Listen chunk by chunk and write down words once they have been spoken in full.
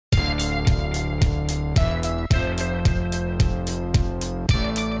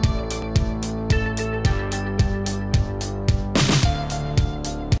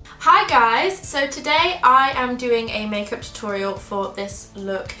guys, so today I am doing a makeup tutorial for this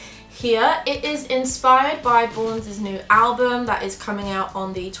look here. It is inspired by Børns' new album that is coming out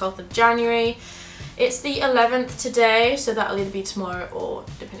on the 12th of January. It's the 11th today, so that'll either be tomorrow or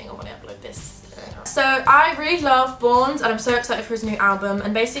depending on when I upload this. So I really love Børns and I'm so excited for his new album,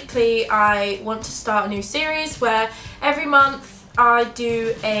 and basically I want to start a new series where every month I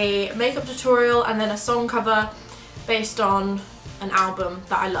do a makeup tutorial and then a song cover based on an album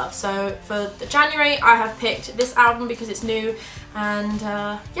that I love. So for the January I have picked this album because it's new, and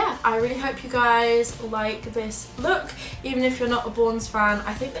yeah, I really hope you guys like this look. Even if you're not a Børns fan,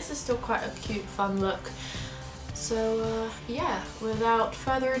 I think this is still quite a cute, fun look. So yeah, without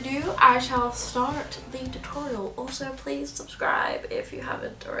further ado, I shall start the tutorial. Also, please subscribe if you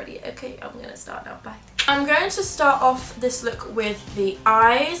haven't already. Okay, I'm gonna start now. Bye. I'm going to start off this look with the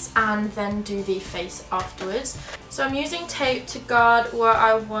eyes and then do the face afterwards. So I'm using tape to guard where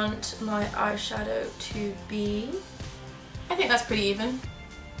I want my eyeshadow to be. I think that's pretty even.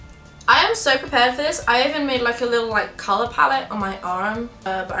 I am so prepared for this. I even made like a little like colour palette on my arm,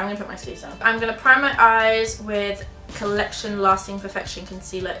 but I'm going to put my sleeves on. I'm going to prime my eyes with Collection Lasting Perfection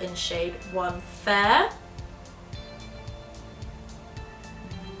Concealer in shade 1 Fair.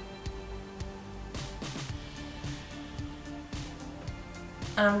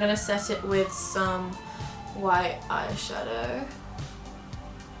 And I'm going to set it with some white eyeshadow.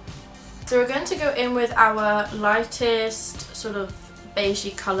 So we're going to go in with our lightest sort of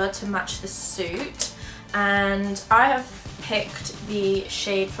beigey colour to match the suit, and I have picked the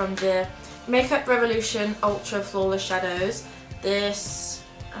shade from the Makeup Revolution Ultra Flawless Shadows. This,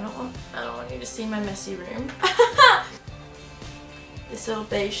 I don't want you to see my messy room. This little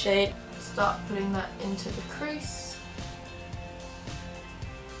beige shade. Start putting that into the crease.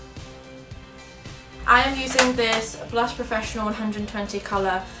 I am using this Blush Professional 120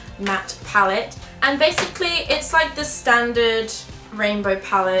 colour matte palette, and basically it's like the standard rainbow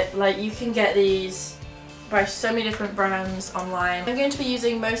palette. Like, you can get these by so many different brands online. I'm going to be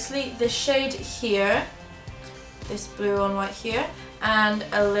using mostly this shade here, this blue on white here, and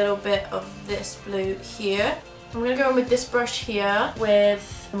a little bit of this blue here. I'm going to go in with this brush here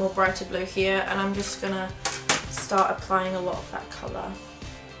with more brighter blue here, and I'm just going to start applying a lot of that colour.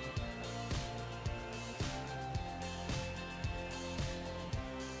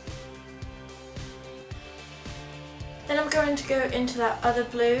 Then I'm going to go into that other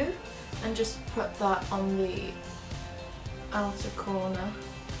blue and just put that on the outer corner.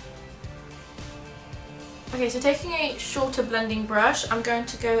 Okay, so taking a shorter blending brush, I'm going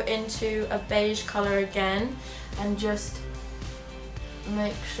to go into a beige colour again and just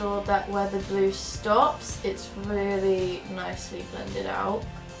make sure that where the blue stops, it's really nicely blended out.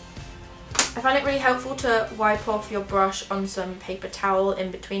 I find it really helpful to wipe off your brush on some paper towel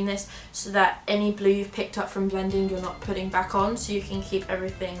in between this, so that any blue you've picked up from blending you're not putting back on, so you can keep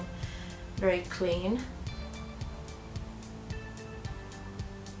everything very clean.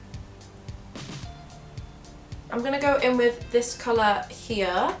 I'm going to go in with this colour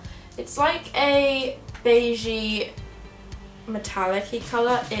here. It's like a beigey metallic-y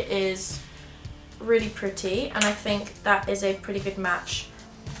colour. It is really pretty, and I think that is a pretty good match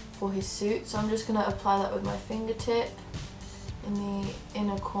for his suit. So I'm just going to apply that with my fingertip in the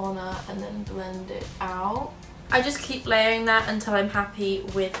inner corner and then blend it out. I just keep layering that until I'm happy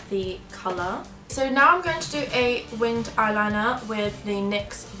with the colour. So now I'm going to do a winged eyeliner with the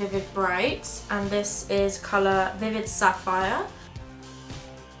NYX Vivid Brights, and this is colour Vivid Sapphire.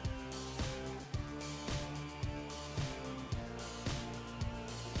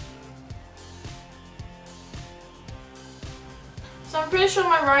 So I'm pretty sure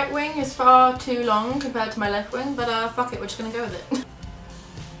my right wing is far too long compared to my left wing, but fuck it, we're just gonna go with it.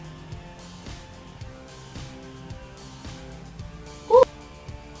 Ooh.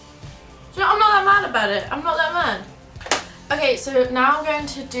 So I'm not that mad about it. I'm not that mad. Okay, so now I'm going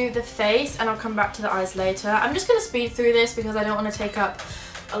to do the face, and I'll come back to the eyes later. I'm just gonna speed through this because I don't want to take up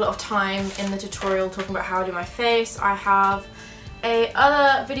a lot of time in the tutorial talking about how I do my face. I have a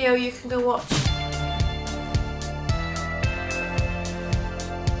other video you can go watch.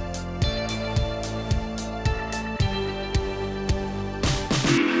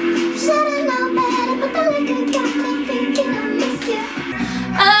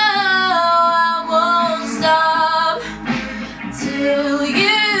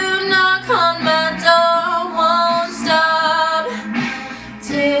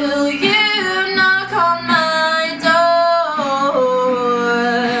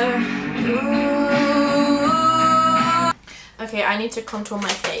 Okay, I need to contour my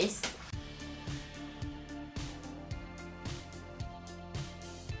face.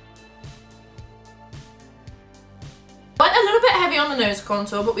 on the nose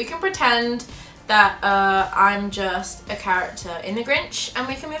contour, but we can pretend that I'm just a character in the Grinch, and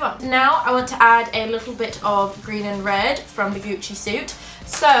we can move on. Now I want to add a little bit of green and red from the Gucci suit.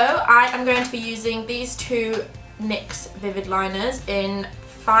 So I am going to be using these two NYX Vivid Liners in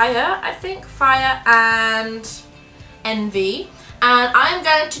Fire, I think, Fire and Envy. And I'm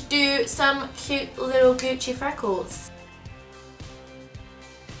going to do some cute little Gucci freckles.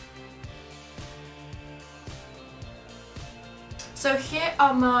 So here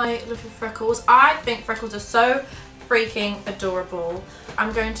are my little freckles. I think freckles are so freaking adorable.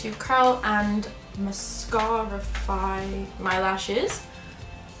 I'm going to curl and mascarify my lashes.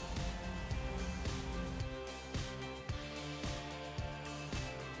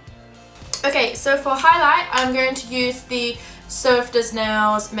 Okay, so for highlight, I'm going to use the Surf Does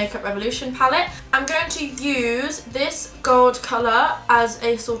Nails Makeup Revolution palette. I'm going to use this gold colour as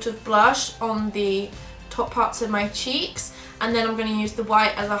a sort of blush on the top parts of my cheeks, and then I'm going to use the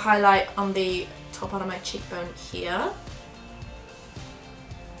white as a highlight on the top part of my cheekbone here.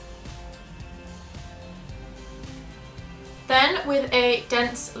 Then with a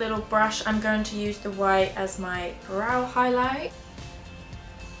dense little brush, I'm going to use the white as my brow highlight.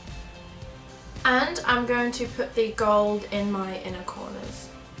 And I'm going to put the gold in my inner corners.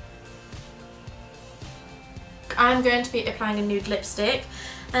 I'm going to be applying a nude lipstick,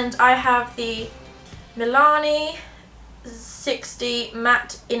 and I have the Milani 60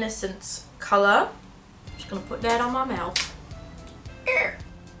 Matte Innocence colour. I'm just going to put that on my mouth.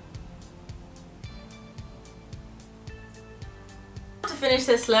 To finish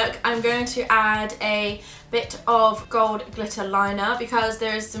this look, I'm going to add a bit of gold glitter liner because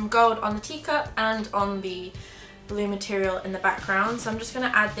there is some gold on the teacup and on the blue material in the background. So I'm just going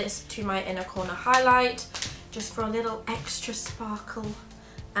to add this to my inner corner highlight just for a little extra sparkle.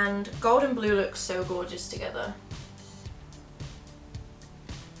 And gold and blue look so gorgeous together.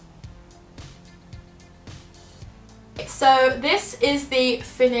 So this is the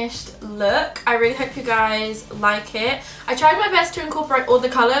finished look. I really hope you guys like it. I tried my best to incorporate all the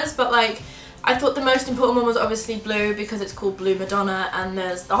colours, but like I thought the most important one was obviously blue because it's called Blue Madonna, and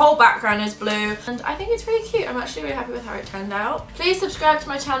there's the whole background is blue, and I think it's really cute. I'm actually really happy with how it turned out. Please subscribe to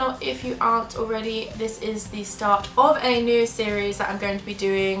my channel if you aren't already. This is the start of a new series that I'm going to be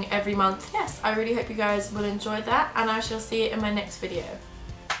doing every month. Yes, I really hope you guys will enjoy that, and I shall see you in my next video.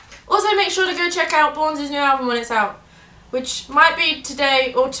 Also, make sure to go check out Børns' new album when it's out, which might be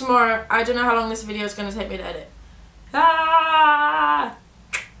today or tomorrow. I don't know how long this video is going to take me to edit. Ah!